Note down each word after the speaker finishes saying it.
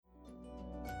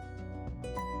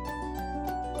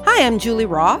Hi, I'm Julie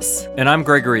Ross. And I'm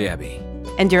Gregory Abbey.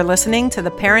 And you're listening to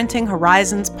the Parenting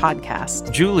Horizons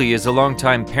podcast. Julie is a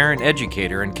longtime parent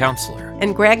educator and counselor.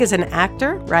 And Greg is an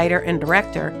actor, writer, and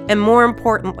director, and more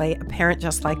importantly, a parent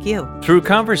just like you. Through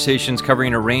conversations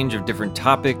covering a range of different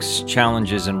topics,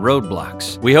 challenges, and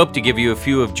roadblocks, we hope to give you a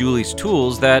few of Julie's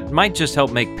tools that might just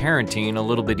help make parenting a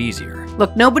little bit easier.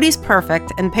 Look, nobody's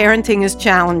perfect, and parenting is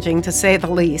challenging, to say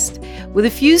the least. With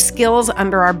a few skills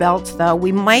under our belts, though,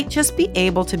 we might just be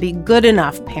able to be good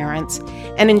enough parents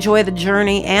and enjoy the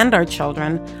journey and our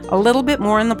children a little bit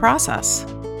more in the process.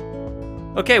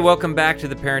 Okay, welcome back to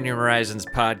the Parenting Horizons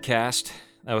podcast.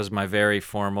 That was my very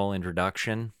formal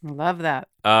introduction. Love that.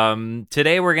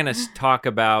 Today we're going to talk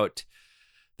about,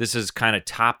 this is kind of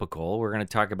topical, we're going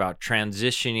to talk about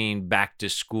transitioning back to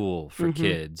school for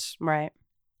kids. Right.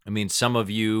 I mean, some of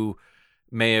you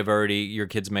your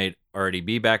kids may already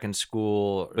be back in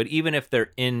school, but even if they've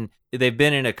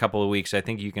been in a couple of weeks, I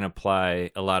think you can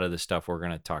apply a lot of the stuff we're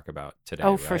going to talk about today.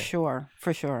 Oh, right?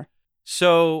 for sure.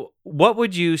 So what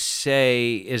would you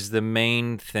say is the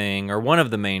main thing, or one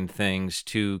of the main things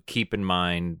to keep in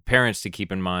mind, parents to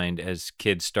keep in mind as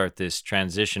kids start this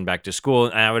transition back to school?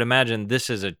 And I would imagine this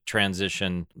is a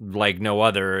transition like no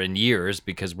other in years,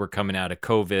 because we're coming out of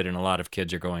COVID and a lot of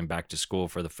kids are going back to school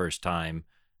for the first time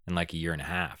in like a year and a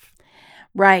half.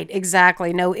 Right,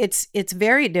 exactly. No, it's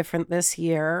very different this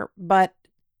year, but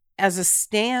as a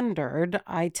standard,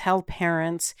 I tell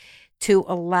parents to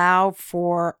allow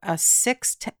for a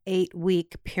 6 to 8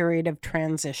 week period of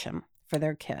transition for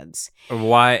their kids.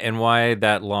 Why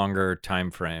that longer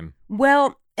time frame?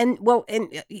 Well,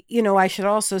 I should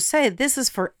also say this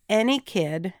is for any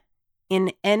kid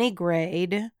in any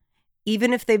grade,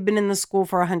 even if they've been in the school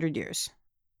for 100 years.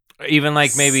 Even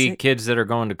like maybe kids that are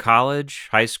going to college,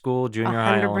 high school, junior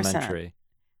high, elementary.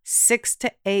 6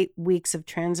 to 8 weeks of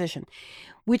transition,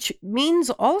 which means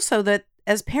also that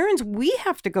as parents, we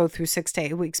have to go through 6 to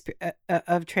 8 weeks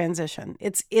of transition.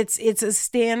 It's a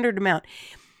standard amount.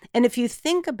 And if you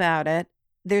think about it,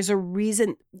 there's a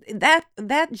reason that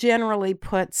generally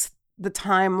puts the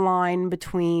timeline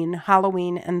between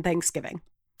Halloween and Thanksgiving.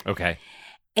 Okay.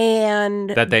 And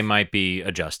that they might be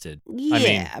adjusted.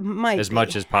 Yeah, might as be.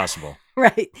 much as possible.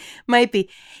 Right. Might be.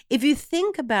 If you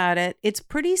think about it, it's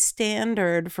pretty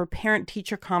standard for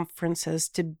parent-teacher conferences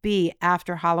to be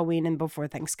after Halloween and before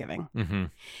Thanksgiving. Mm-hmm.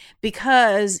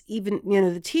 Because even,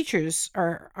 the teachers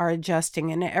are adjusting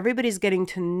and everybody's getting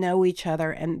to know each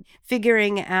other and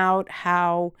figuring out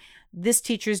how this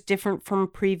teacher's different from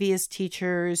previous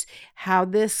teachers, how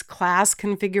this class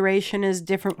configuration is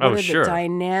different. What are the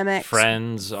dynamics?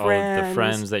 Friends, all of the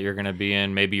friends that you're going to be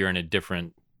in. Maybe you're in a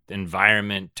different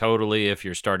environment totally if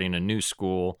you're starting a new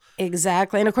school.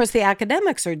 Exactly. And of course, the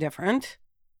academics are different.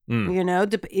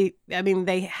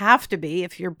 They have to be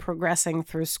if you're progressing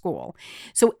through school.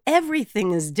 So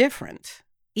everything is different,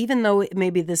 even though it may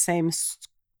be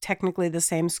technically the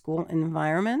same school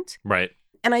environment. Right.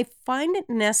 And I find it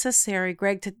necessary,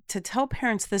 Greg, to tell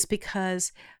parents this,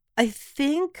 because I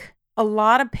think a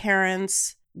lot of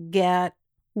parents get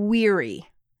weary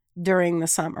during the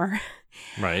summer.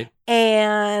 Right.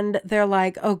 And they're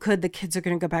like, oh, good, the kids are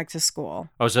going to go back to school.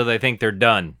 Oh, so they think they're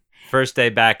done. First day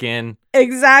back in.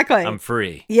 Exactly. I'm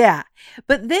free. Yeah.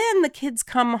 But then the kids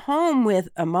come home with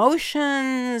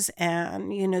emotions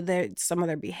and, some of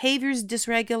their behavior's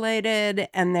dysregulated,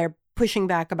 and they're pushing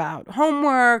back about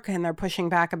homework, and they're pushing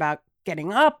back about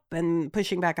getting up, and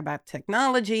pushing back about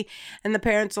technology. And the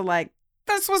parents are like,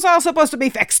 this was all supposed to be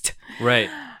fixed. Right.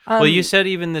 Well, you said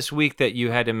even this week that you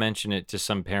had to mention it to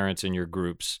some parents in your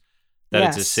groups, that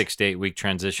It's a 6 to 8 week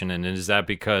transition. And is that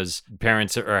because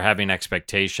parents are having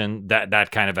expectation,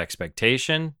 that kind of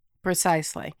expectation?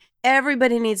 Precisely.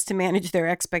 Everybody needs to manage their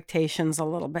expectations a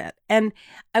little bit. And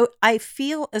I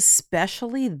feel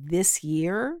especially this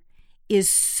year is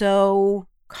so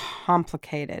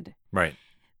complicated. Right.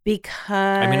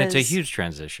 Because it's a huge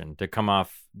transition to come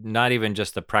off not even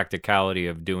just the practicality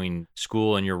of doing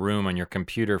school in your room on your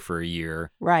computer for a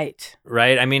year. Right.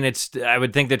 Right. I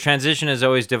would think the transition is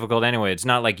always difficult anyway. It's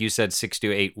not like you said 6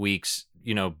 to 8 weeks,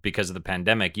 because of the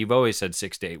pandemic. You've always said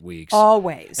 6 to 8 weeks.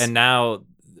 Always. And now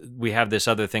we have this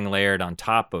other thing layered on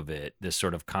top of it, this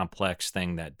sort of complex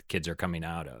thing that kids are coming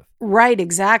out of. Right,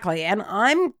 exactly. And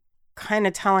I'm kind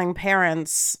of telling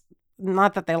parents,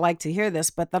 not that they like to hear this,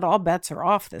 but that all bets are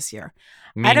off this year.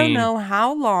 I don't know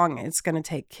how long it's going to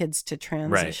take kids to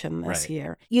transition this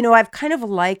year. I've kind of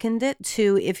likened it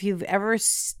to, if you've ever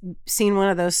seen one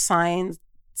of those signs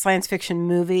science fiction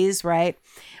movies, right?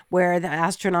 Where the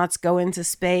astronauts go into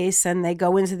space and they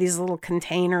go into these little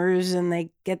containers and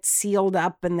they get sealed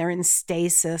up and they're in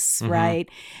stasis, right?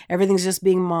 Everything's just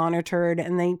being monitored,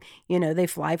 and they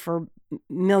fly for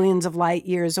millions of light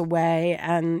years away,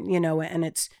 and and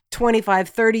it's 25,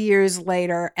 30 years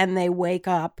later, and they wake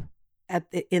up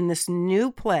in this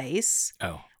new place.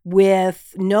 Oh.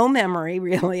 With no memory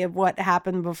really of what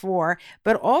happened before,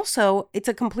 but also it's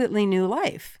a completely new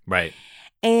life. Right.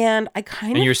 And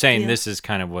And you're saying this is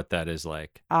kind of what that is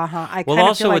like. I kind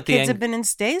of feel like kids have been in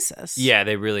stasis. Yeah,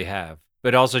 they really have.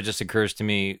 But it also just occurs to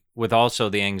me with also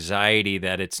the anxiety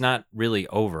that it's not really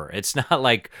over. It's not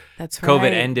like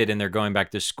COVID ended and they're going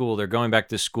back to school. They're going back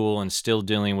to school and still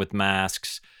dealing with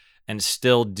masks and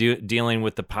still dealing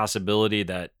with the possibility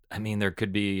that, there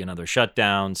could be another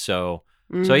shutdown. So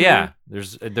yeah,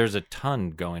 there's a ton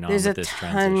going on with this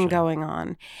transition. There's a ton going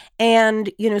on.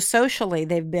 And, socially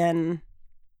they've been...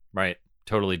 Right.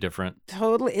 Totally different.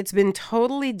 It's been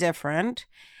totally different.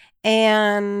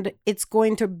 And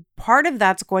part of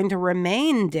that's going to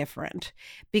remain different,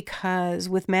 because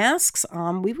with masks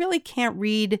on, we really can't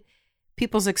read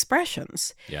people's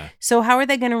expressions. Yeah. So how are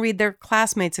they going to read their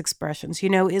classmates' expressions?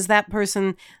 Is that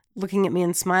person looking at me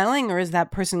and smiling, or is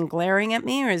that person glaring at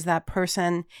me, or is that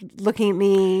person looking at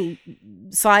me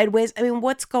sideways?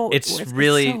 What's going on? It's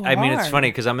really, so it's funny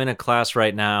because I'm in a class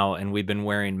right now and we've been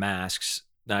wearing masks.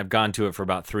 I've gone to it for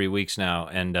about 3 weeks now,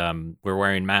 and we're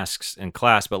wearing masks in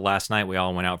class. But last night we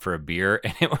all went out for a beer,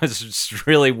 and it was just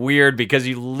really weird because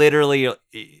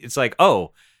it's like,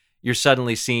 oh, you're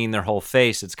suddenly seeing their whole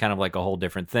face. It's kind of like a whole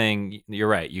different thing. You're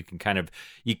right. You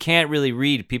can't really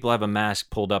read. People have a mask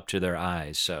pulled up to their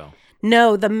eyes, so.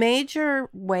 No, the major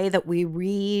way that we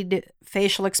read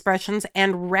facial expressions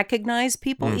and recognize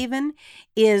people even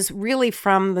is really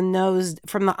from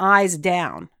the eyes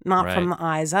down, not from the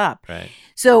eyes up. Right.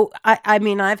 So,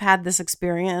 I've had this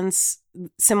experience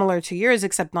similar to yours,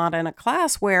 except not in a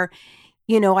class, where,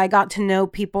 I got to know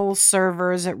people,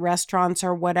 servers at restaurants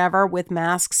or whatever, with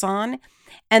masks on.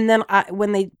 And then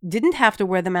when they didn't have to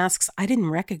wear the masks, I didn't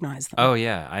recognize them. Oh,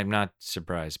 yeah. I'm not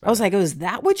surprised by I was like, is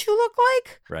that what you look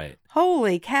like? Right.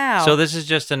 Holy cow. So this is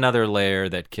just another layer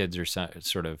that kids are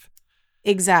sort of...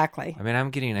 Exactly.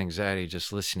 I'm getting anxiety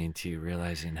just listening to you,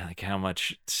 realizing how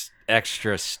much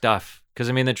extra stuff... Because,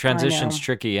 the transition's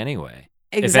tricky anyway.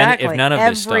 Exactly. If none of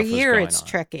this stuff was Every year going it's on.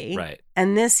 tricky. Right.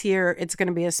 And this year it's going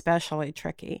to be especially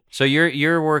tricky. So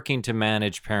you're working to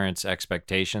manage parents'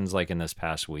 expectations like in this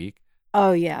past week?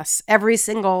 Oh, yes. Every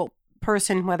single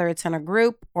person, whether it's in a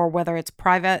group or whether it's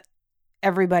private,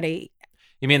 everybody.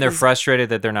 You mean they're frustrated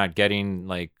that they're not getting,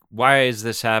 why is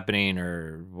this happening,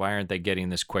 or why aren't they getting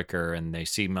this quicker, and they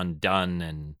seem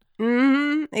undone?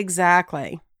 And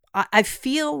exactly. I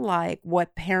feel like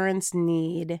what parents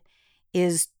need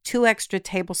is 2 extra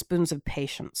tablespoons of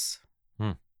patience.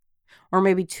 Or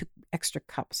maybe 2 extra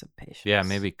cups of patience. Yeah,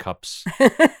 maybe cups.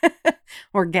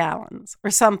 Or gallons or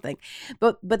something.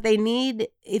 But they need,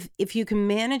 if you can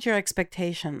manage your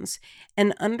expectations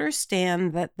and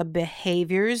understand that the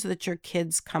behaviors that your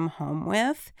kids come home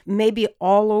with may be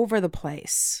all over the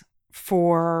place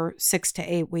for 6 to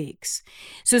 8 weeks.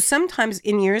 So sometimes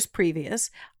in years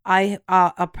previous, a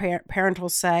parent will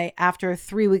say after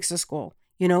 3 weeks of school,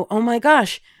 oh my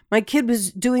gosh, my kid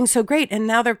was doing so great and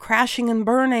now they're crashing and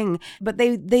burning, but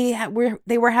they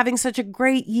were having such a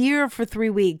great year for 3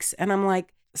 weeks. And I'm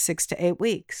like, 6 to 8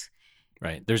 weeks.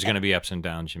 Right. There's going to be ups and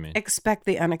downs, you mean? Expect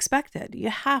the unexpected. You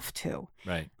have to.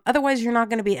 Right. Otherwise, you're not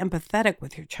going to be empathetic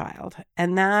with your child.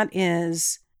 And that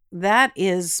is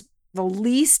the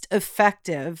least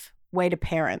effective way to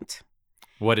parent.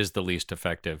 What is the least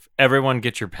effective? Everyone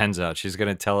get your pens out. She's going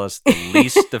to tell us the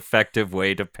least effective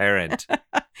way to parent.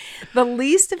 The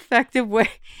least effective way.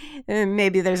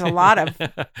 Maybe there's a lot of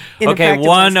okay,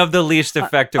 one of the least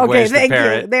effective ways to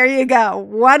parent. You. There you go.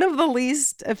 One of the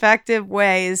least effective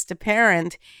ways to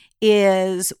parent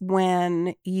is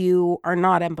when you are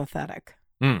not empathetic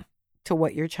to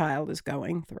what your child is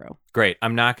going through. Great.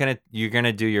 You're going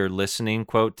to do your listening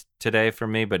quote today for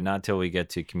me, but not till we get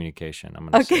to communication. I'm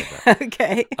going to say that.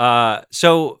 Okay.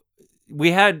 So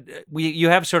you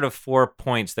have sort of 4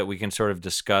 points that we can sort of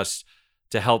discuss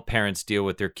to help parents deal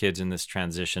with their kids in this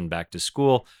transition back to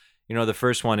school. The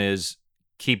first one is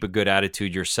keep a good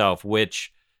attitude yourself,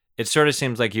 which it sort of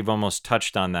seems like you've almost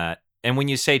touched on that. And when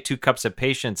you say 2 cups of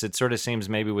patience, it sort of seems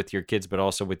maybe with your kids, but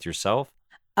also with yourself.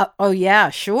 Oh, yeah,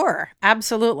 sure.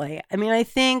 Absolutely. I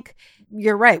think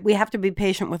you're right. We have to be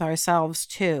patient with ourselves,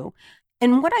 too.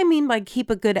 And what I mean by keep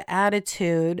a good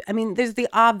attitude, there's the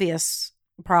obvious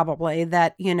probably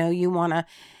that, you want to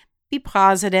be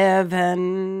positive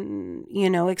and,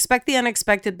 expect the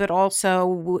unexpected, but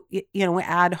also,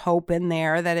 add hope in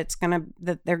there that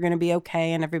that they're going to be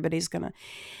okay and everybody's going to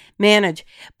manage.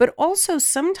 But also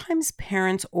sometimes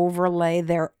parents overlay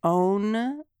their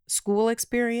own school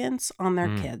experience on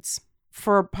their kids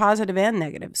for positive and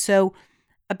negative. So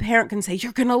a parent can say,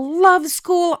 you're going to love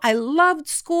school. I loved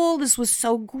school. This was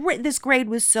so great. This grade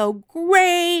was so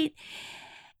great.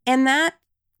 And that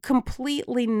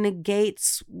completely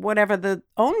negates whatever the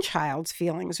own child's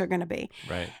feelings are going to be.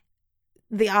 Right.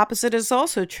 The opposite is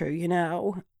also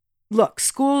true, Look,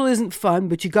 school isn't fun,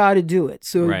 but you got to do it.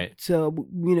 So, right. Get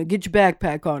your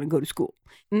backpack on and go to school.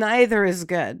 Neither is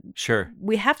good. Sure.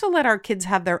 We have to let our kids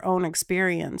have their own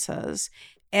experiences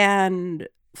and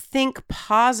think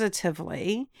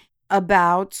positively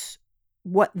about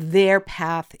what their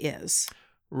path is.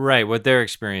 Right, what their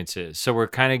experience is. So we're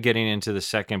kind of getting into the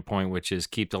second point, which is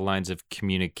keep the lines of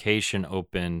communication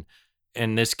open.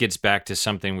 And this gets back to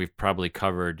something we've probably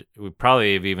covered. We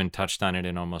probably have even touched on it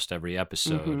in almost every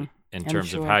episode in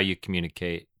terms of how you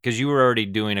communicate. Because you were already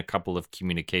doing a couple of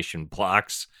communication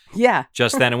blocks. Yeah.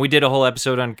 Just then. And we did a whole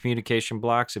episode on communication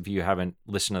blocks. If you haven't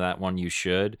listened to that one, you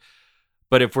should.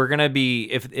 But if we're going to be,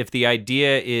 if the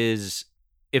idea is,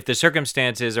 if the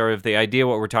circumstances or if the idea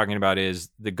what we're talking about is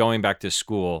the going back to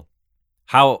school,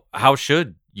 how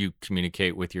should you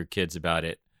communicate with your kids about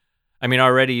it? I mean,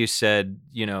 already you said,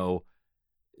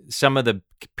 some of the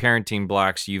parenting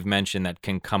blocks you've mentioned that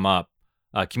can come up,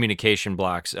 communication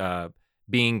blocks,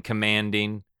 being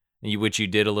commanding, which you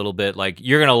did a little bit, like,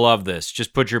 you're going to love this.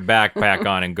 Just put your backpack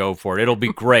on and go for it. It'll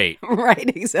be great.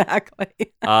 Right, exactly.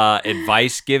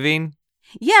 Advice giving.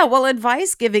 Yeah, well,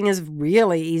 advice giving is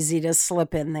really easy to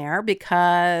slip in there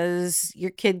because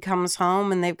your kid comes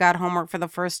home and they've got homework for the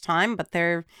first time, but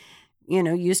they're,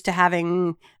 used to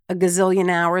having a gazillion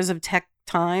hours of tech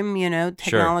time,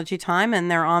 technology time,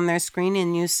 and they're on their screen,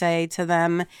 and you say to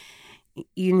them,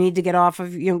 you need to get off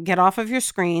of your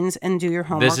screens and do your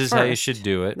homework. This is first. how you should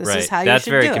do it. This right. is how That's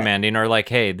you should very do commanding. Or like,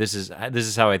 hey, this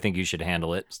is how I think you should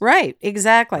handle it. Right.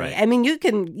 Exactly. Right. I mean, you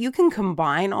can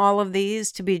combine all of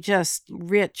these to be just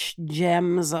rich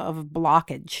gems of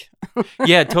blockage.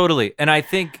 Yeah, totally. And I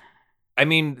think,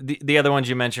 the other ones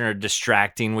you mentioned are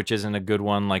distracting, which isn't a good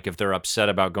one. Like if they're upset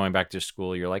about going back to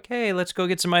school, you're like, hey, let's go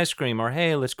get some ice cream, or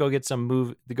hey, let's go get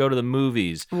go to the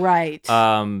movies. Right.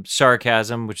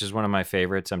 Sarcasm, which is one of my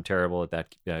favorites. I'm terrible at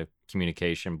that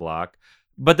communication block.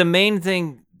 But the main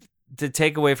thing to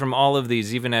take away from all of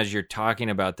these, even as you're talking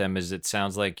about them, is it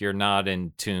sounds like you're not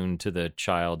in tune to the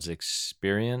child's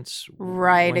experience.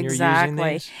 Right, when you're exactly.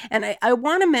 using these. And I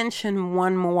want to mention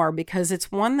one more because it's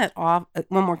one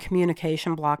more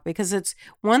communication block, because it's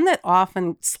one that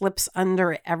often slips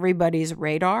under everybody's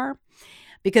radar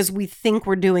because we think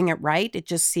we're doing it right. It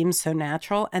just seems so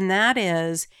natural. And that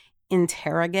is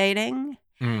interrogating.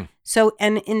 So,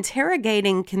 and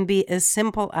interrogating can be as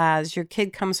simple as your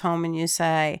kid comes home and you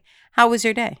say, how was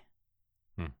your day?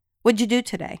 What'd you do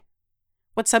today?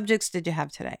 What subjects did you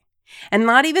have today? And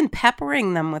not even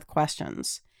peppering them with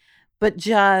questions, but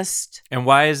just and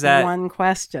why is that one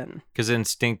question? Because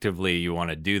instinctively you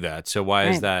want to do that. So why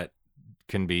is that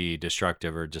can be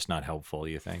destructive or just not helpful,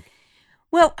 you think?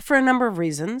 Well, for a number of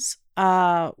reasons.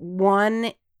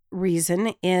 One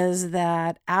reason is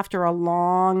that after a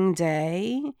long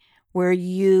day where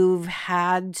you've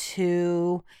had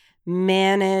to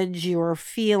manage your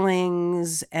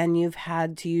feelings and you've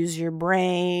had to use your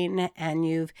brain and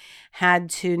you've had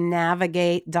to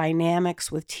navigate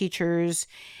dynamics with teachers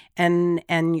and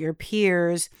your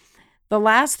peers, the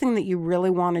last thing that you really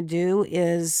want to do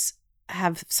is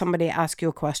have somebody ask you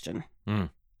a question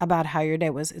about how your day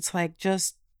was. It's like,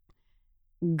 just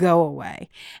go away.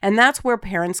 And that's where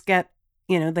parents get,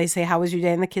 they say, how was your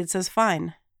day? And the kid says,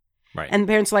 fine. Right. And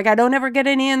parents are like, I don't ever get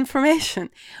any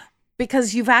information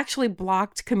because you've actually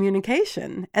blocked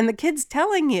communication. And the kid's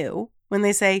telling you when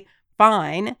they say,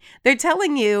 fine, they're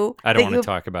telling you, I don't want to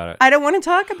talk about it. I don't want to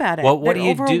talk about it. Well, what do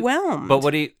you overwhelmed. But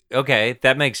what do you, okay,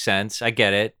 that makes sense. I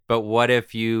get it. But what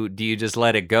if do you just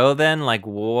let it go then? Like,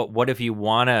 what if you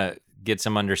want to get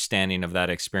some understanding of that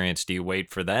experience? Do you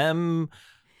wait for them?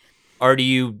 Or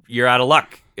you're out of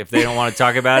luck. If they don't want to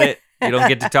talk about it, you don't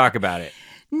get to talk about it.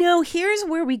 No, here's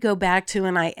where we go back to,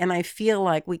 and I feel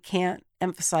like we can't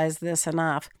emphasize this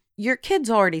enough. Your kid's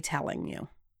already telling you.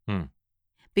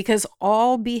 Because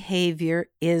all behavior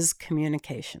is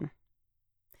communication.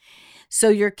 So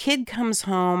your kid comes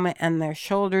home and their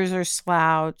shoulders are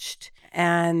slouched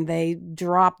and they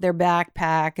drop their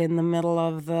backpack in the middle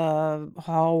of the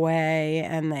hallway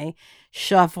and they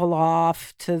shuffle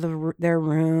off to their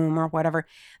room or whatever.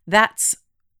 That's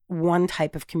one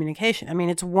type of communication. I mean,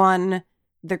 it's one,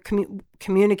 they're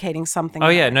communicating something. Oh,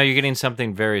 yeah. No, you're getting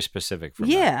something very specific from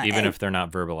Yeah, that, even if they're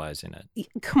not verbalizing it.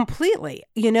 Completely,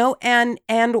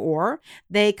 and or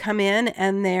they come in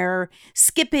and they're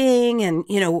skipping and,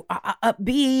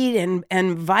 upbeat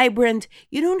and vibrant.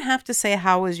 You don't have to say,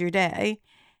 how was your day?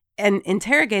 And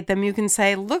interrogate them. You can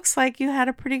say, looks like you had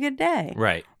a pretty good day.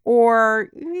 Right. Or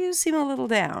you seem a little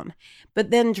down,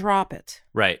 but then drop it.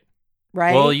 Right.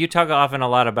 Right. Well, you talk often a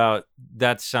lot about,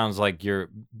 that sounds like you're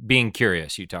being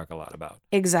curious. You talk a lot about.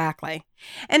 Exactly.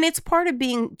 And it's part of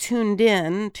being tuned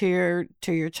in to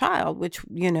your child, which,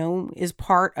 is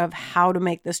part of how to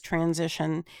make this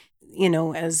transition,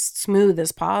 as smooth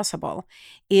as possible,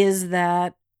 is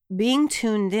that being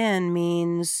tuned in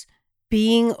means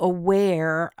being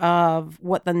aware of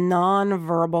what the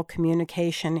nonverbal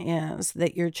communication is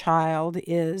that your child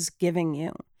is giving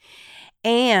you,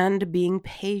 and being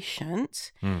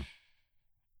patient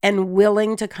and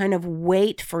willing to kind of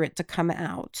wait for it to come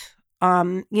out.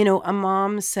 A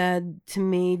mom said to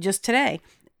me just today,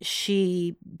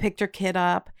 she picked her kid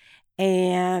up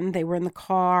and they were in the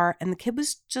car and the kid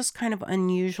was just kind of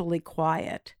unusually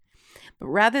quiet. But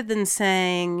rather than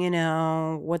saying,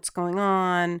 what's going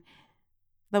on,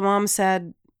 the mom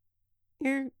said,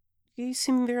 you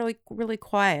seem really, really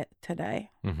quiet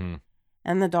today. Mm-hmm.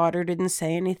 And the daughter didn't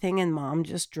say anything, and mom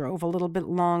just drove a little bit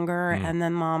longer. And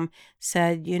then mom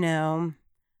said,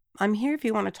 I'm here if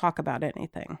you want to talk about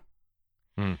anything.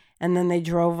 And then they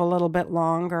drove a little bit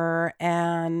longer.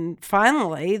 And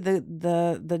finally,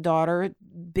 the daughter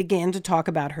began to talk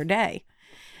about her day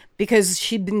because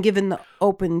she'd been given the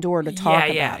open door to talk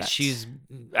about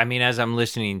it. As I'm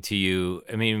listening to you,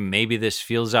 maybe this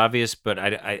feels obvious, but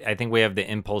I think we have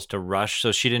the impulse to rush.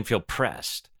 So she didn't feel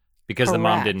pressed. Because Correct. The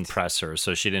mom didn't press her,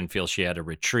 so she didn't feel she had to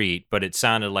retreat. But it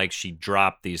sounded like she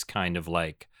dropped these kind of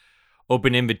like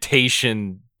open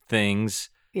invitation things,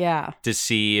 to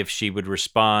see if she would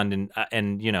respond.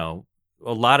 And a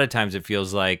lot of times it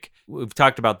feels like we've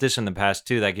talked about this in the past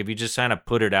too. Like if you just kind of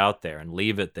put it out there and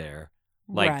leave it there,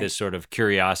 like this sort of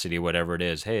curiosity, whatever it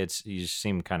is. Hey, you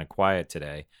seem kind of quiet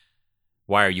today.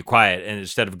 Why are you quiet? And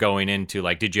instead of going into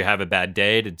like, did you have a bad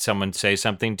day? Did someone say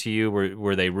something to you?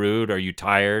 Were they rude? Are you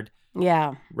tired?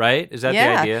 Yeah. Right? Is that the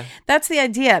idea? That's the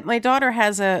idea. My daughter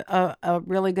has a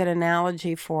really good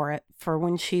analogy for it, for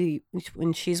when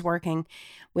she's working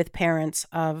with parents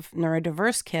of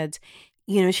neurodiverse kids.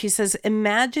 She says,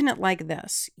 imagine it like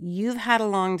this. You've had a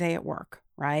long day at work,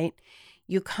 right?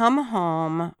 You come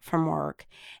home from work,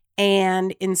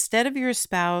 and instead of your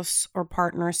spouse or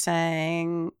partner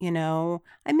saying,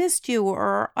 I missed you,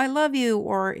 or I love you,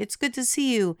 or it's good to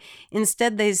see you,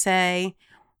 instead they say,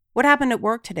 what happened at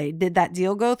work today? Did that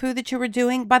deal go through that you were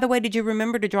doing? By the way, did you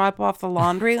remember to drop off the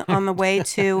laundry on the way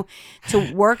to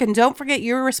work? And don't forget,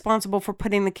 you're responsible for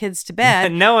putting the kids to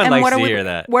bed. No one likes to hear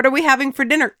that. What are we having for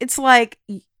dinner? It's like,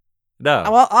 no,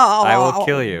 I will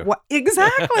kill you.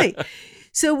 Exactly.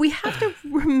 So we have to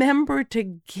remember to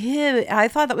give. I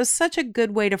thought that was such a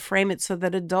good way to frame it so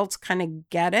that adults kind of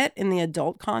get it in the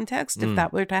adult context, if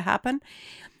that were to happen.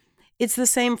 It's the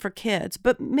same for kids,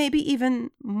 but maybe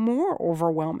even more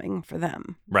overwhelming for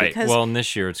them. Right. Well, and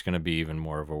this year it's going to be even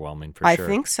more overwhelming for sure. I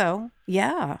think so.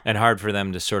 Yeah. And hard for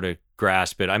them to sort of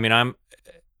grasp it.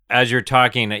 As you're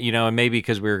talking, and maybe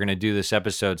because we were going to do this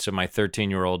episode, so my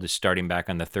 13-year-old is starting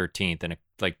back on the 13th, and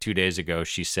like 2 days ago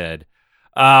she said,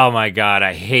 oh my God,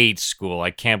 I hate school.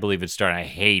 I can't believe it's starting. I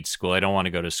hate school. I don't want to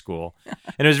go to school.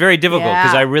 And it was very difficult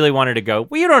because I really wanted to go,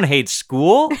 well, you don't hate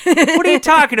school. What are you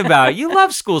talking about? You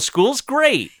love school. School's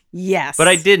great. Yes. But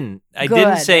I didn't. I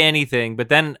didn't say anything. But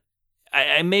then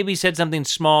I maybe said something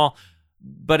small.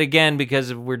 But again,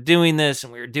 because we're doing this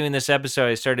and we were doing this episode,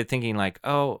 I started thinking like,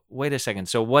 oh, wait a second.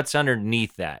 So what's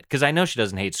underneath that? Because I know she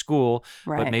doesn't hate school,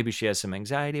 but maybe she has some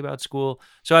anxiety about school.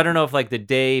 So I don't know if like the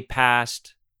day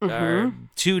passed. Or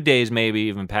 2 days maybe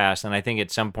even passed, and I think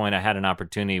at some point I had an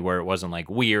opportunity where it wasn't like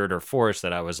weird or forced,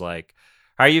 that I was like,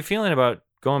 how are you feeling about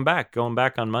going back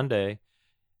on Monday?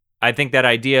 I think that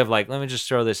idea of like, let me just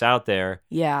throw this out there.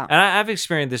 Yeah. And I've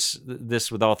experienced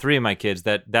this with all three of my kids,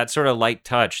 that sort of light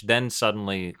touch, then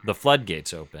suddenly the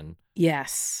floodgates open.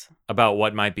 Yes. About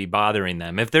what might be bothering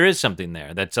them, if there is something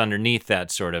there that's underneath that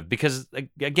sort of, because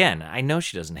again, I know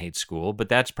she doesn't hate school, but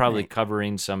that's probably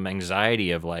covering some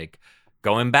anxiety of like,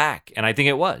 going back. And I think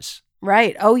it was.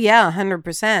 Right. Oh, yeah,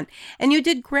 100%. And you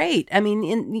did great.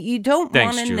 You don't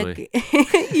want to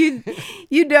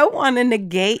you don't want to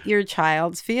negate your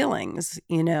child's feelings,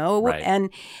 Right.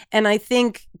 And I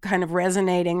think kind of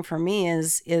resonating for me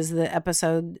is the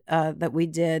episode that we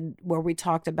did where we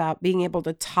talked about being able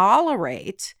to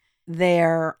tolerate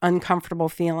their uncomfortable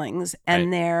feelings and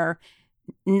Right. their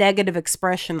negative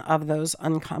expression of those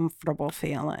uncomfortable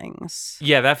feelings.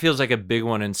 Yeah, that feels like a big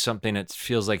one, and something that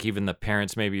feels like even the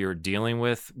parents maybe you're dealing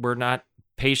with were not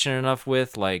patient enough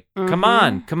with. Like, come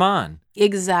on, come on.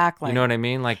 Exactly. You know what I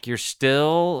mean? Like, you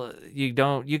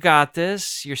got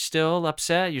this. You're still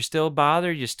upset. You're still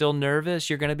bothered. You're still nervous.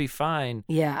 You're going to be fine.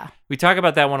 Yeah. We talk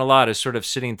about that one a lot, is sort of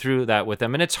sitting through that with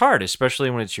them. And it's hard, especially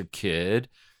when it's your kid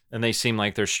and they seem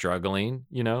like they're struggling,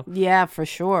 you know? Yeah, for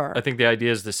sure. I think the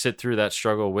idea is to sit through that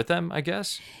struggle with them, I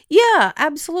guess. Yeah,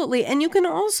 absolutely. And you can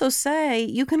also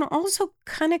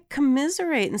kind of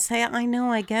commiserate and say, I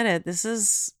know, I get it. This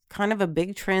is kind of a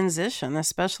big transition,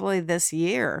 especially this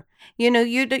year. You know,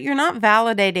 you're not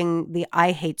validating the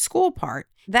I hate school part.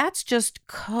 That's just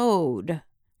code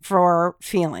for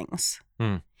feelings.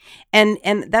 And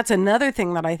that's another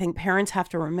thing that I think parents have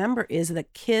to remember is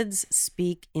that kids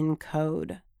speak in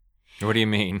code. What do you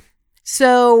mean?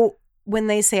 So when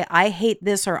they say, I hate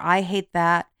this or I hate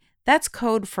that, that's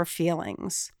code for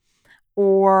feelings.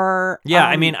 Or yeah,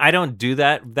 I mean, I don't do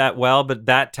that well, but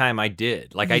that time I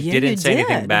did. Like, I didn't say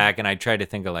anything back, and I tried to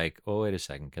think of like, oh, wait a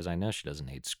second, because I know she doesn't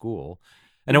hate school.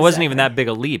 And it wasn't even that big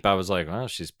a leap. I was like, well,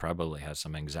 she's probably has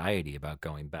some anxiety about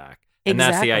going back. And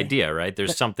that's the idea, right?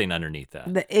 There's something underneath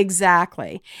that.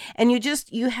 Exactly. And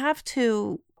you have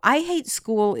to, I hate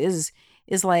school is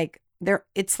like,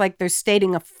 it's like they're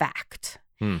stating a fact.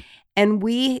 And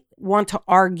we want to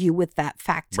argue with that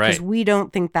fact because we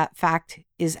don't think that fact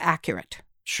is accurate.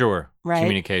 Sure. Right.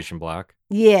 Communication block.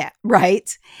 Yeah,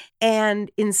 right. And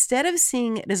instead of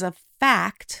seeing it as a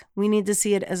fact, we need to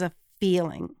see it as a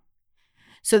feeling.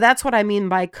 So that's what I mean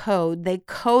by code. They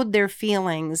code their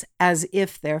feelings as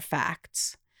if they're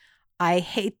facts. I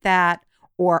hate that,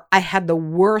 or I had the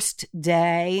worst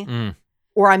day,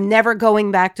 or I'm never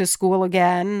going back to school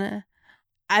again.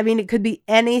 I mean, it could be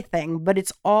anything, but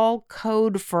it's all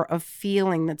code for a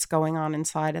feeling that's going on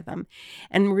inside of them.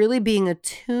 And really being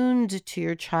attuned to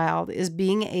your child is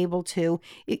being able to,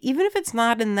 even if it's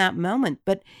not in that moment,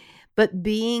 but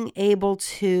being able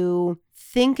to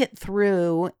think it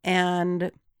through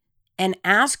and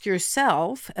ask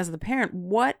yourself as the parent,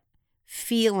 what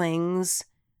feelings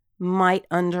might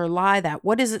underlie that?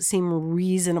 What does it seem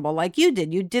reasonable? Like you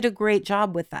did a great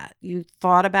job with that. You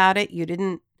thought about it. You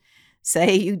didn't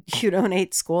say you don't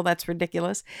hate school. That's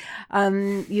ridiculous.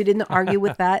 You didn't argue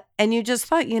with that. And you just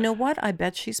thought, you know what? I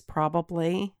bet she's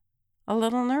probably a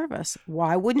little nervous.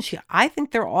 Why wouldn't she? I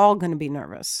think they're all going to be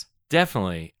nervous.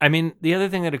 Definitely. I mean, the other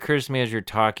thing that occurs to me as you're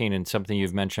talking, and something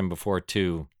you've mentioned before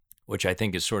too, which I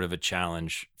think is sort of a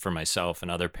challenge for myself and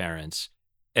other parents,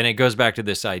 and it goes back to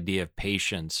this idea of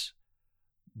patience,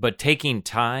 but taking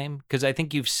time, because I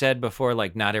think you've said before,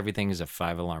 like, not everything is a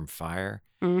 5-alarm fire.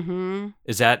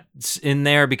 Is that in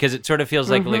there? Because it sort of feels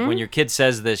like when your kid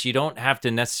says this, you don't have to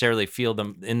necessarily feel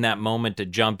them in that moment to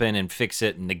jump in and fix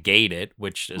it and negate it,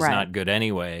 which is not good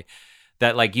anyway.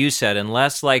 That, like you said,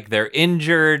 unless like they're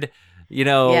injured, you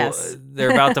know, they're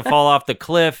about to fall off the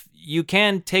cliff, you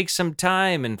can take some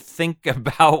time and think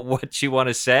about what you want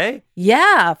to say.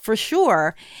 Yeah, for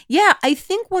sure. Yeah, I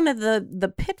think one of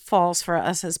the pitfalls for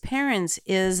us as parents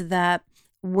is that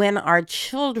when our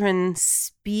children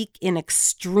speak in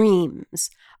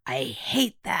extremes, I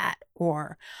hate that,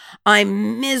 or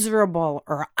I'm miserable,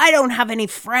 or I don't have any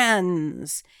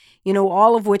friends, you know,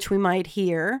 all of which we might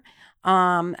hear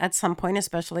at some point,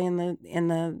 especially in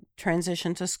the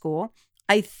transition to school.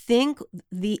 I think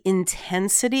the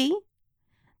intensity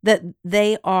that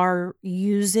they are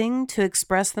using to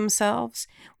express themselves,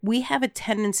 we have a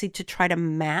tendency to try to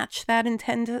match that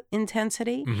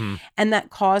intensity. And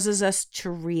that causes us to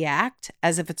react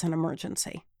as if it's an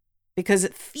emergency. Because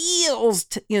it feels,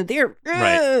 they're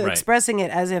expressing it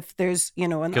as if there's,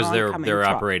 an oncoming because they're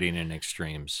truck. Operating in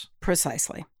extremes.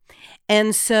 Precisely.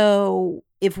 And so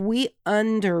if we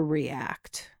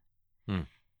underreact,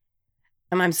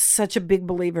 and I'm such a big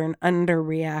believer in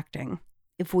underreacting,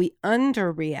 if we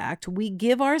underreact, we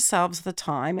give ourselves the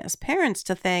time as parents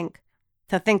to think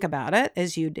about it,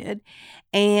 as you did,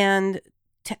 and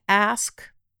to ask,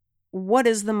 what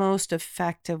is the most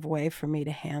effective way for me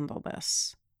to handle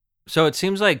this? So it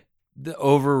seems like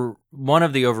one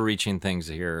of the overreaching things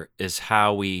here is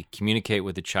how we communicate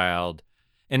with the child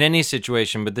in any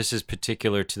situation, but this is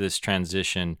particular to this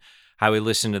transition, how we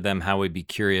listen to them, how we be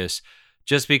curious,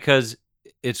 just because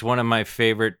it's one of my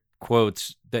favorite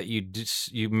quotes that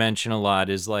you mention a lot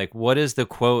is like, what is the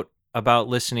quote about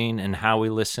listening and how we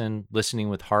listening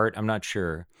with heart? I'm not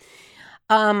sure.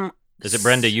 Is it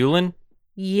Brenda Ullin?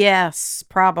 Yes,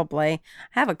 probably.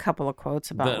 I have a couple of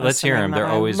quotes about Let's hear them. listening that They're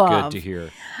I always love. good to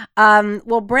hear.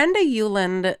 Well, Brenda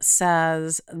Euland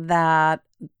says that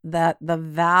the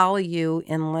value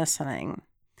in listening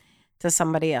to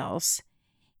somebody else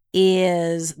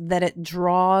is that it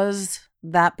draws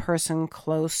that person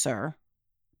closer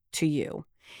to you.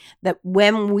 That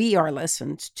when we are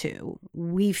listened to,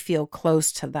 we feel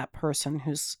close to that person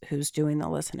who's doing the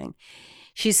listening.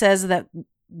 She says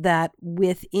that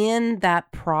within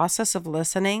that process of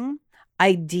listening,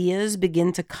 ideas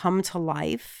begin to come to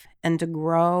life and to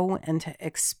grow and to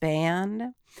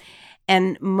expand.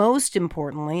 And most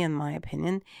importantly, in my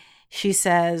opinion, she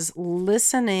says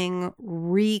listening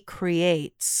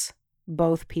recreates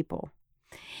both people.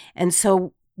 And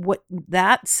so what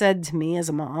that said to me as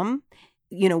a mom,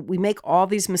 we make all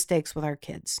these mistakes with our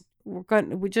kids. We try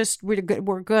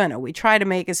to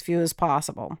make as few as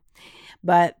possible,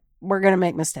 but we're going to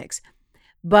make mistakes.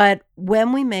 But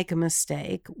when we make a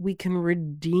mistake, we can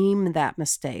redeem that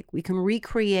mistake. We can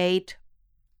recreate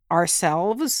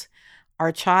ourselves,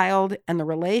 our child, and the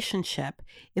relationship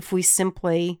if we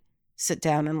simply sit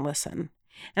down and listen.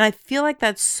 And I feel like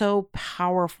that's so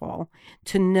powerful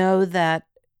to know that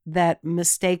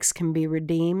mistakes can be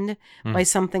redeemed by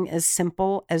something as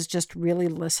simple as just really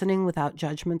listening without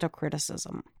judgment or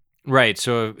criticism. Right.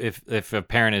 So if a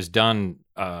parent has done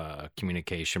a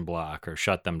communication block or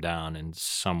shut them down in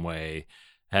some way,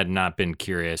 had not been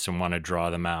curious and want to draw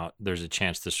them out, there's a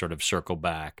chance to sort of circle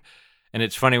back. And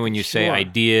it's funny when you say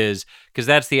ideas, because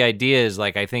that's the idea is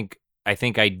like, I think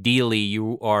ideally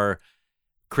you are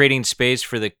creating space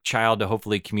for the child to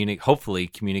hopefully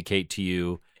communicate to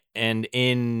you. And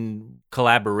in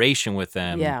collaboration with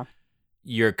them,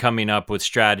 you're coming up with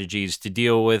strategies to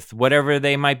deal with whatever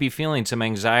they might be feeling, some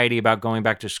anxiety about going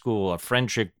back to school, a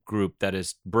friendship group that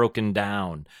is broken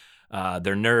down,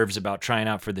 their nerves about trying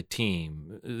out for the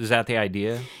team. Is that the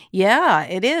idea? Yeah,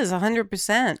 it is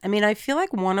 100%. I mean, I feel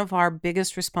like one of our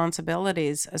biggest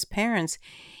responsibilities as parents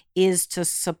is to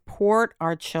support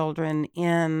our children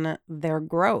in their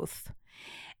growth.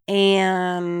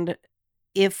 And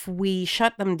if we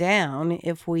shut them down,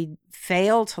 if we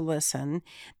fail to listen,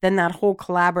 then that whole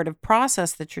collaborative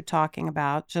process that you're talking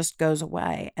about just goes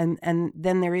away. And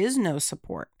then there is no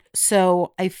support.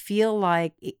 So I feel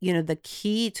like, the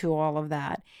key to all of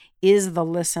that is the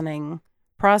listening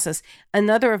process.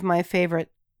 Another of my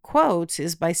favorite quotes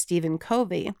is by Stephen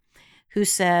Covey, who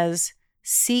says,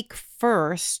 "Seek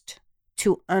first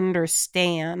to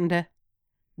understand,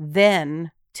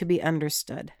 then to be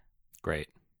understood." Great.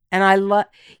 And I love,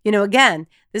 again,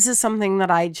 this is something that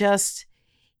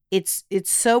it's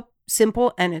so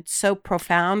simple and it's so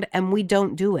profound and we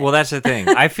don't do it. Well, that's the thing.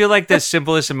 I feel like the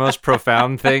simplest and most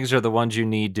profound things are the ones you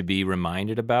need to be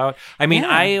reminded about. I mean,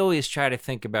 I always try to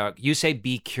think about, you say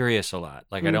be curious a lot.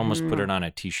 Like I'd almost put it on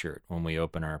a t-shirt when we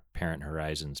open our Parent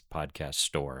Horizons podcast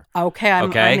store. Okay,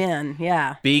 I'm in.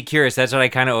 Yeah. Be curious. That's what I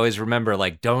kind of always remember.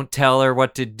 Like, don't tell her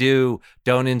what to do.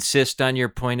 Don't insist on your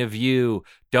point of view.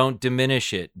 Don't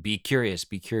diminish it. Be curious,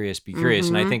 be curious, be curious.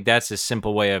 And I think that's a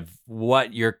simple way of what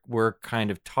we're kind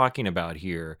of talking about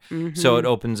here. So it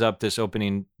opens up this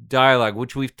opening dialogue,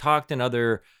 which we've talked in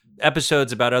other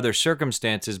episodes about other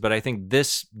circumstances. But I think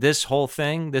this whole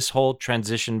thing, this whole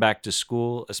transition back to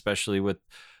school, especially with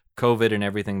COVID and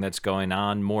everything that's going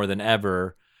on more than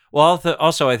ever. Well,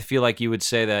 also, I feel like you would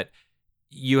say that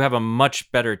you have a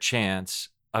much better chance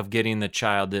of getting the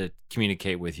child to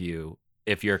communicate with you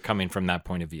if you're coming from that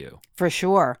point of view. For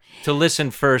sure. To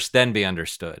listen first, then be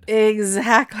understood.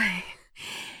 Exactly.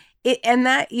 And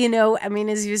that, I mean,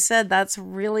 as you said, that's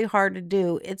really hard to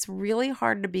do. It's really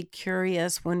hard to be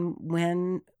curious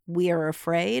when we are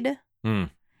afraid.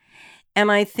 And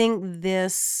I think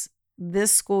this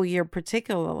school year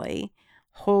particularly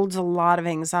holds a lot of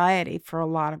anxiety for a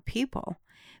lot of people,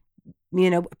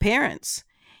 parents.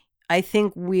 I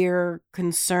think we're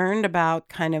concerned about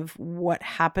kind of what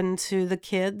happened to the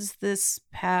kids this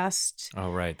past.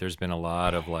 Oh, right. There's been a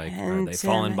lot of like, are they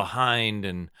falling behind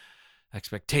and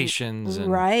expectations? And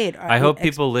right. I hope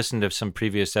people listen to some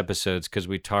previous episodes because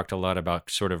we talked a lot about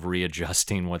sort of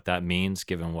readjusting what that means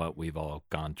given what we've all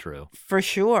gone through. For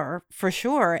sure.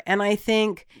 And I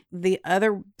think the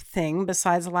other thing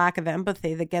besides lack of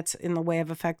empathy that gets in the way of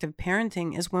effective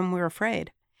parenting is when we're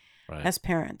afraid as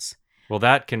parents. Well,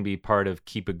 that can be part of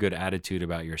keep a good attitude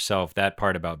about yourself. That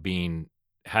part about being,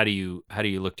 how do you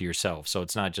look to yourself? So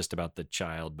it's not just about the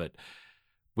child, but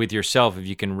with yourself, if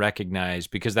you can recognize,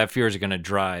 because that fear is going to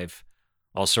drive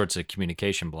all sorts of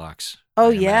communication blocks.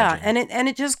 Oh yeah, and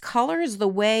it just colors the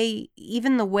way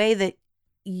that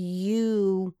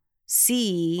you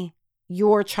see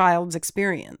your child's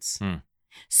experience.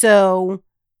 So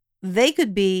they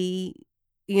could be,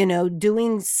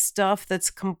 doing stuff that's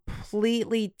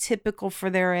completely typical for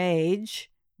their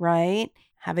age, right?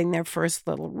 Having their first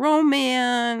little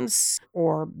romance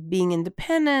or being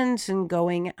independent and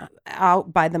going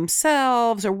out by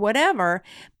themselves or whatever.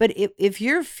 But if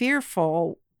you're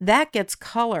fearful, that gets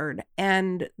colored.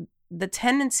 And the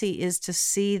tendency is to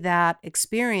see that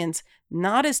experience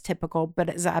not as typical, but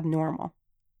as abnormal.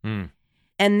 Mm.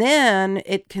 And then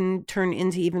it can turn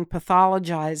into even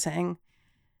pathologizing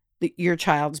your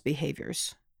child's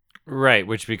behaviors. Right,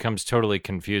 which becomes totally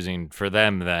confusing for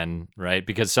them then, right?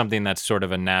 Because something that's sort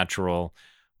of a natural,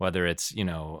 whether it's,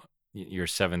 your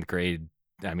 7th grade,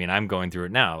 I mean, I'm going through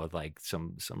it now with like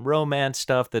some romance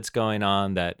stuff that's going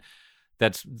on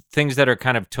that's things that are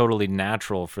kind of totally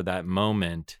natural for that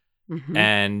moment. Mhm.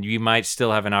 And you might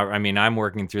still have I'm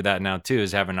working through that now too,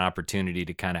 is have an opportunity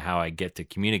to kind of how I get to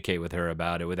communicate with her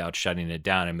about it without shutting it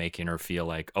down and making her feel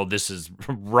like, oh, this is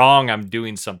wrong. I'm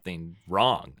doing something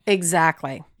wrong.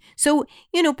 Exactly. So,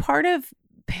 part of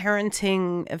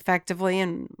parenting effectively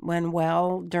and when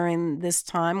well during this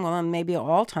time, well, and maybe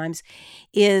all times,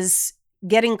 is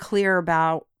getting clear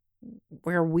about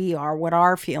where we are, what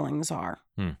our feelings are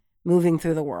moving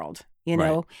through the world.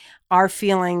 Right. Our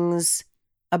feelings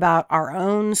about our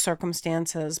own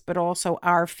circumstances, but also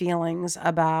our feelings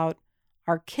about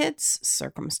our kids'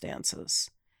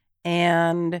 circumstances.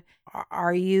 And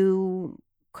are you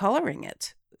coloring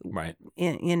it? Right.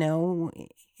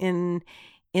 In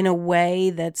a way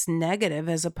that's negative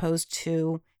as opposed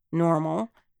to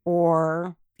normal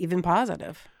or even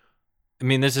positive. I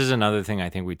mean, this is another thing I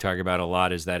think we talk about a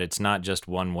lot, is that it's not just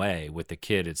one way with the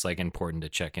kid. It's like important to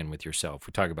check in with yourself.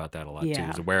 We talk about that a lot too.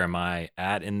 Is where am I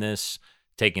at in this?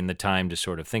 Taking the time to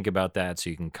sort of think about that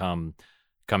so you can come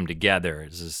together.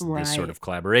 It's this sort of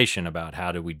collaboration about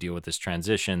how do we deal with this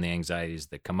transition, the anxieties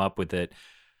that come up with it.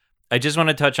 I just want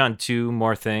to touch on 2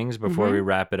 more things before we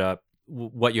wrap it up.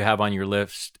 What you have on your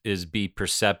list is be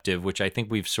perceptive, which I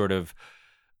think we've sort of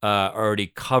already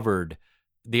covered.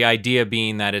 The idea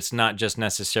being that it's not just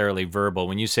necessarily verbal.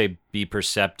 When you say be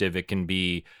perceptive, it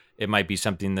might be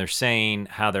something they're saying,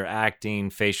 how they're acting,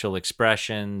 facial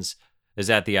expressions. Is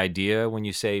that the idea when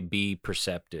you say be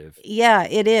perceptive? Yeah,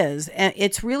 it is. And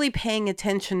it's really paying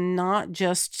attention not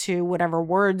just to whatever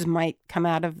words might come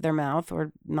out of their mouth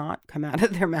or not come out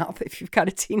of their mouth. If you've got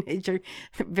a teenager,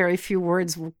 very few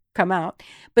words will come out.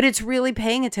 But it's really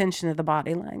paying attention to the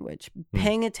body language,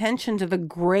 paying attention to the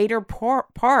greater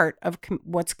part of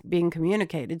what's being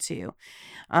communicated to you.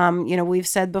 We've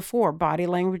said before, body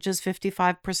language is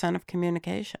 55% of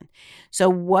communication. So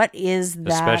what is that?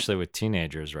 Especially with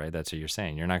teenagers, right? That's what you're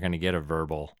saying. You're not going to get a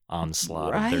verbal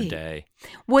onslaught of their day.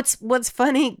 What's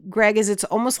funny, Greg, is it's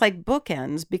almost like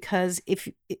bookends, because if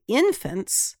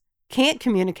infants can't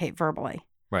communicate verbally,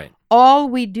 right, all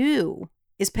we do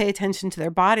is pay attention to their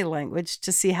body language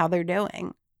to see how they're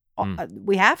doing.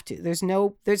 We have to. There's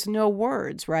no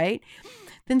words, right?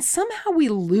 Then somehow we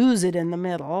lose it in the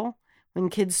middle when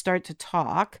kids start to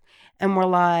talk, and we're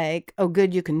like, oh,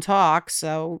 good, you can talk,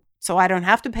 so I don't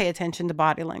have to pay attention to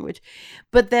body language.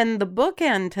 But then the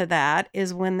bookend to that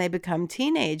is when they become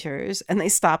teenagers and they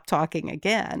stop talking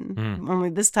again. Only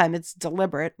this time it's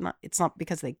deliberate. It's not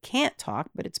because they can't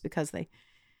talk, but it's because they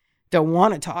don't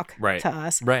want to talk to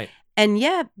us. Right. And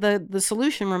yet the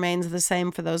solution remains the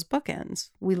same for those bookends.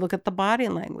 We look at the body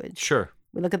language. Sure.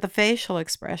 We look at the facial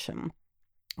expression.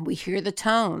 We hear the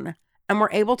tone, and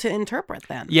we're able to interpret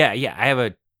them. Yeah. I have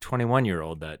a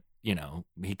 21-year-old that,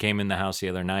 he came in the house the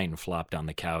other night and flopped on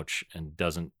the couch and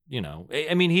doesn't,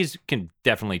 I mean, can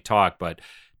definitely talk, but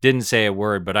didn't say a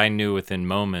word. But I knew within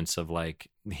moments of like,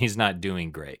 he's not doing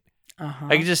great.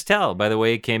 I could just tell by the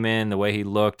way he came in, the way he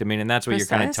looked. I mean, and that's what you're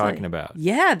kind of talking about.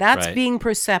 Yeah, that's being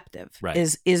perceptive. Right.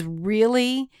 Is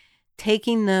really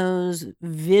taking those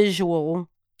visual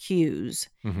cues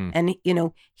and,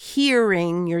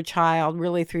 hearing your child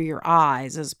really through your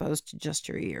eyes as opposed to just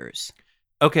your ears.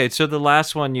 Okay, so the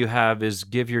last one you have is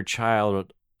give your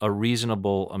child a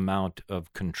reasonable amount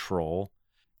of control.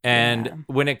 And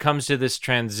when it comes to this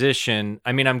transition,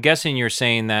 I mean, I'm guessing you're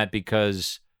saying that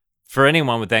because for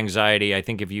anyone with anxiety, I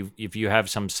think if you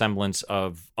have some semblance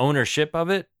of ownership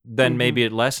of it, then maybe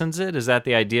it lessens it. Is that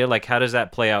the idea? Like, how does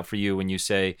that play out for you when you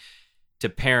say to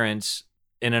parents,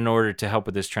 in order to help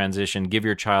with this transition, give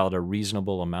your child a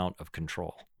reasonable amount of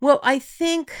control? Well, I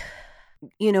think,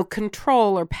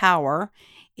 control or power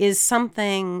is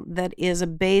something that is a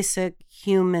basic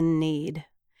human need.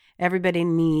 Everybody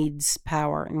needs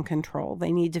power and control.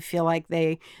 They need to feel like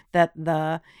that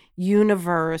the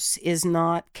universe is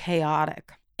not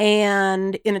chaotic.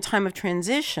 And in a time of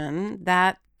transition,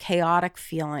 that chaotic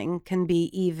feeling can be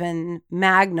even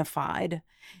magnified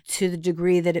to the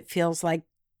degree that it feels like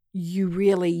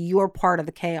you're part of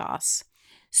the chaos.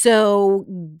 So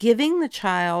giving the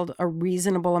child a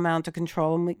reasonable amount of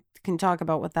control, and we can talk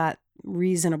about what that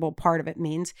reasonable part of it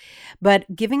means, but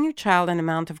giving your child an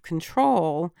amount of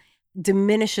control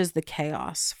diminishes the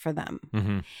chaos for them.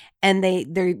 Mm-hmm. And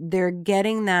they're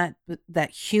getting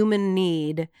that human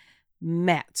need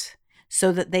met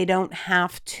so that they don't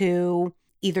have to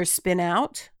either spin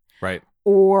out, right,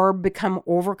 or become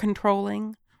over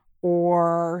controlling,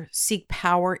 or seek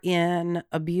power in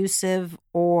abusive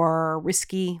or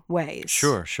risky ways.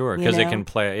 Sure, because it can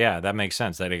play. Yeah, that makes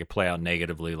sense. That it could play out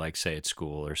negatively, like say at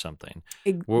school or something,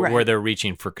 where they're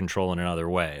reaching for control in another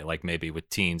way. Like maybe with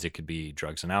teens, it could be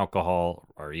drugs and alcohol,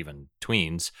 or even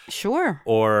tweens. Sure.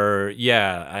 Or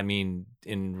I mean,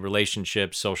 in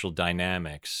relationships, social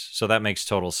dynamics. So that makes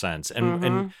total sense.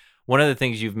 And one of the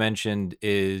things you've mentioned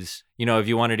is, if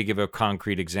you wanted to give a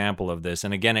concrete example of this,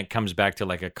 and again, it comes back to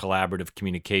like a collaborative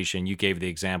communication. You gave the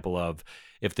example of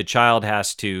if the child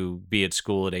has to be at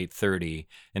school at 8:30,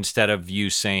 instead of you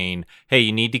saying, hey,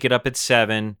 you need to get up at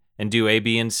 7 and do A,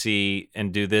 B, and C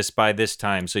and do this by this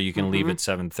time so you can leave at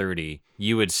 7:30,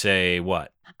 you would say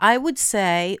what? I would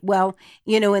say, well,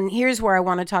 and here's where I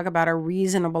want to talk about a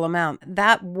reasonable amount.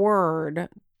 That word,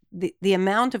 the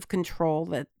amount of control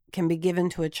that can be given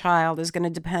to a child is going to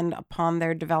depend upon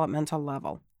their developmental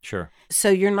level. Sure. So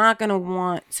you're going to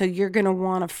want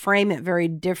to frame it very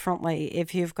differently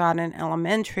if you've got an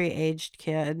elementary aged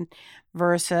kid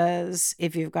versus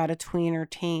if you've got a tween or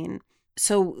teen.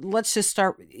 So let's just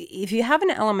start. If you have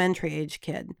an elementary age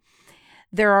kid,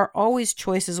 there are always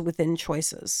choices within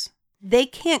choices. They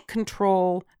can't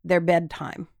control their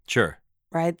bedtime. Sure.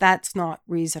 Right? That's not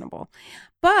reasonable.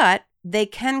 But they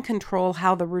can control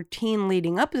how the routine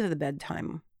leading up to the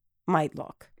bedtime might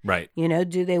look. Right.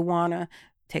 Do they want to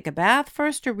take a bath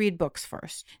first or read books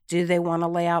first? Do they want to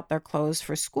lay out their clothes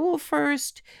for school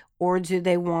first? Or do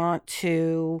they want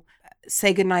to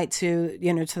say goodnight to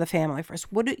the family first?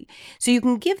 So you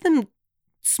can give them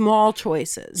small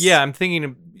choices. Yeah, I'm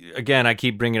thinking, again, I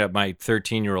keep bringing up my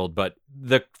 13-year-old, but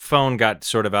the phone got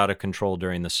sort of out of control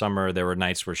during the summer. There were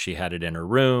nights where she had it in her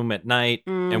room at night,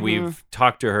 and we've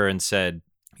talked to her and said,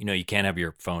 you can't have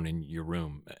your phone in your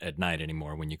room at night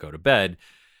anymore when you go to bed.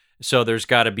 So there's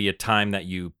got to be a time that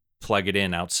you plug it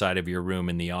in outside of your room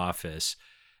in the office.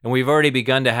 And we've already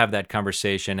begun to have that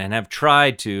conversation and have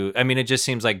tried to, it just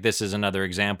seems like this is another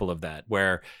example of that,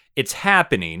 where it's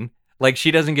happening. Like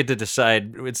she doesn't get to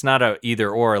decide. It's not a either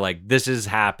or, like this is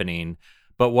happening,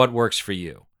 but what works for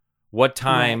you? What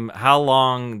time, how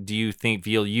long do you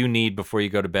feel you need before you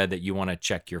go to bed that you want to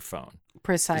check your phone?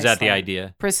 Precisely. Is that the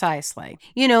idea? Precisely.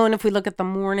 And if we look at the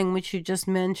morning, which you just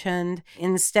mentioned,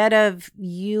 instead of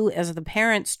you as the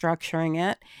parent structuring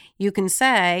it, you can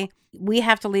say, we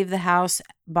have to leave the house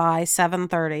by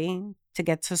 7:30 to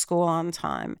get to school on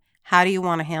time. How do you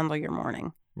want to handle your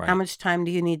morning? Right. How much time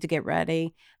do you need to get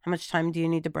ready? How much time do you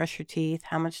need to brush your teeth?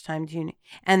 How much time do you need?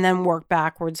 And then work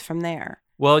backwards from there.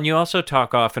 Well, and you also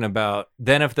talk often about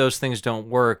then if those things don't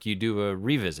work, you do a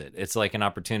revisit. It's like an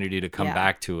opportunity to come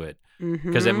back to it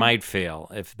because it might fail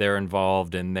if they're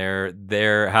involved and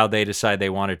they're how they decide they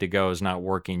want it to go is not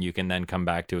working. You can then come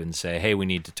back to it and say, hey, we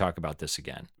need to talk about this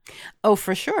again. Oh,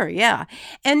 for sure. Yeah.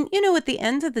 And, at the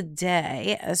end of the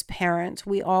day, as parents,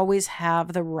 we always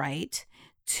have the right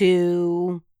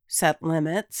to set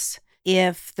limits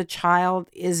if the child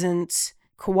isn't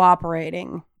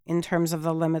cooperating in terms of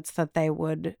the limits that they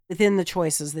would within the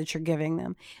choices that you're giving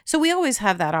them. So we always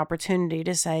have that opportunity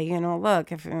to say,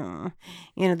 look, if,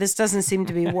 this doesn't seem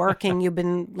to be working, you've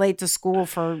been late to school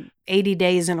for 80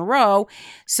 days in a row.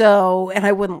 So, and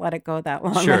I wouldn't let it go that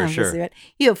long.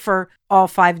 Sure. For all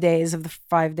 5 days of the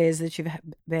 5 days that you've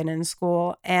been in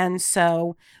school. And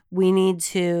so we need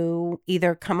to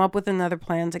either come up with another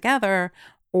plan together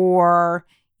or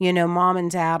mom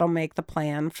and dad will make the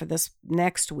plan for this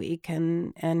next week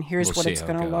and here's what it's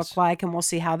going to look like and we'll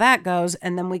see how that goes.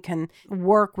 And then we can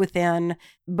work within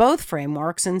both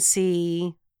frameworks and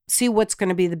see what's going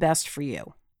to be the best for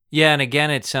you. Yeah. And again,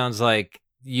 it sounds like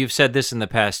you've said this in the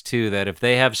past too, that if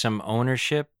they have some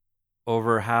ownership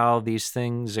over how these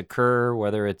things occur,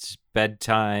 whether it's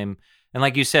bedtime, and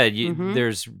like you said,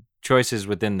 there's choices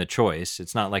within the choice.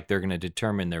 It's not like they're going to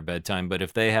determine their bedtime, but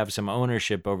if they have some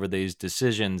ownership over these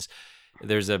decisions,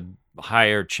 there's a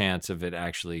higher chance of it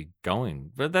actually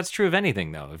going. But that's true of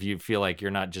anything, though. If you feel like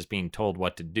you're not just being told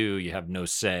what to do, you have no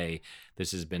say,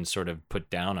 this has been sort of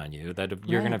put down on you, that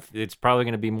you're it's probably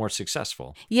going to be more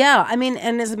successful. Yeah.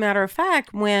 And as a matter of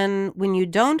fact, when you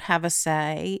don't have a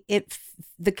say,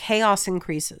 the chaos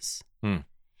increases.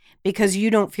 because you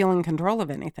don't feel in control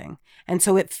of anything. And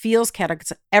so it feels chaotic.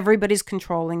 Everybody's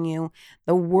controlling you.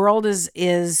 The world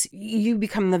is you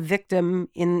become the victim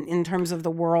in terms of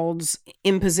the world's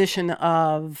imposition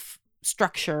of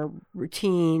structure,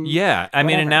 routine. Yeah. I mean,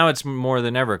 whatever. and now it's more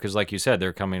than ever because, like you said,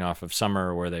 they're coming off of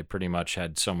summer where they pretty much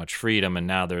had so much freedom, and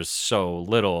now there's so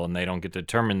little, and they don't get to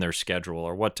determine their schedule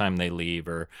or what time they leave,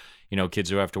 or, you know,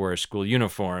 kids who have to wear a school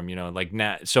uniform, you know, like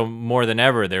now. So more than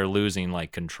ever, they're losing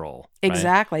like control. Right?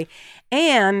 Exactly.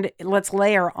 And let's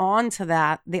layer on to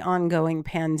that the ongoing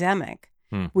pandemic,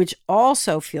 which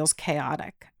also feels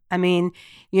chaotic. I mean,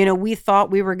 you know, we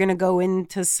thought we were going to go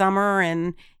into summer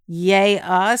and yay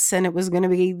us, and it was going to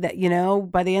be that, you know,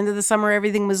 by the end of the summer,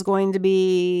 everything was going to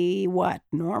be what?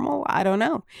 Normal? I don't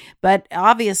know. But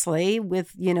obviously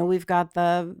with, you know, we've got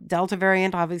the Delta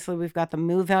variant, obviously we've got the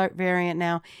Mu variant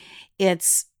now.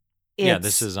 It's Yeah,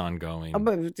 this is ongoing.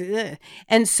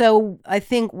 And so I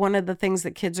think one of the things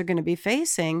that kids are going to be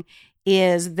facing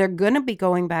is they're going to be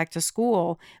going back to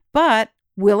school, but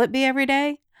will it be every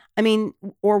day? I mean,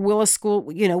 or will a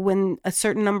school, you know, when a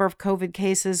certain number of COVID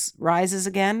cases rises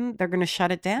again, they're going to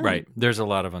shut it down? Right. There's a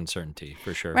lot of uncertainty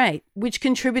for sure. Right. Which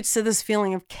contributes to this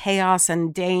feeling of chaos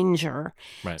and danger.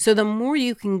 Right. So the more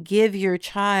you can give your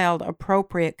child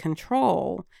appropriate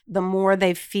control, the more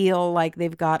they feel like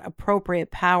they've got appropriate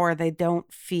power. They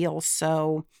don't feel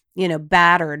so, you know,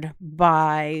 battered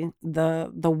by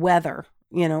the weather,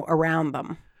 you know, around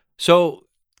them. So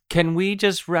can we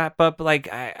just wrap up? Like,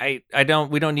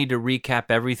 we don't need to recap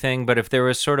everything, but if there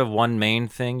was sort of one main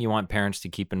thing you want parents to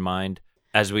keep in mind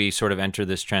as we sort of enter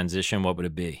this transition, what would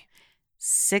it be?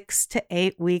 6 to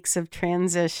 8 weeks of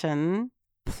transition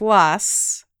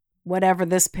plus whatever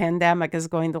this pandemic is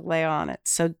going to lay on it.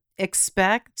 So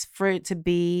expect for it to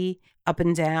be up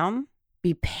and down,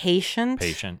 be patient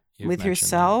with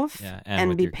yourself,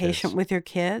 and be patient with your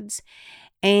kids,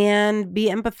 and be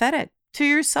empathetic to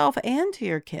yourself and to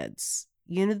your kids.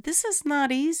 You know, this is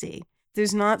not easy.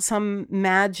 There's not some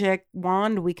magic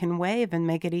wand we can wave and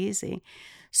make it easy.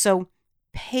 So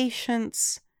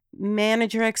patience,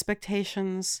 manage your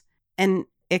expectations, and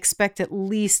expect at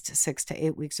least 6 to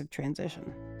 8 weeks of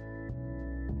transition.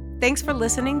 Thanks for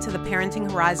listening to the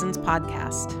Parenting Horizons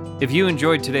podcast. If you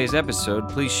enjoyed today's episode,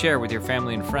 please share with your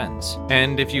family and friends.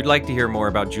 And if you'd like to hear more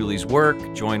about Julie's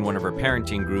work, join one of her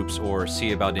parenting groups, or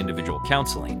see about individual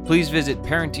counseling, please visit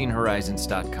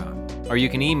parentinghorizons.com. Or you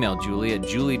can email Julie at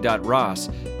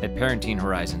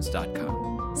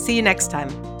julie.ross@parentinghorizons.com. See you next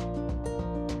time.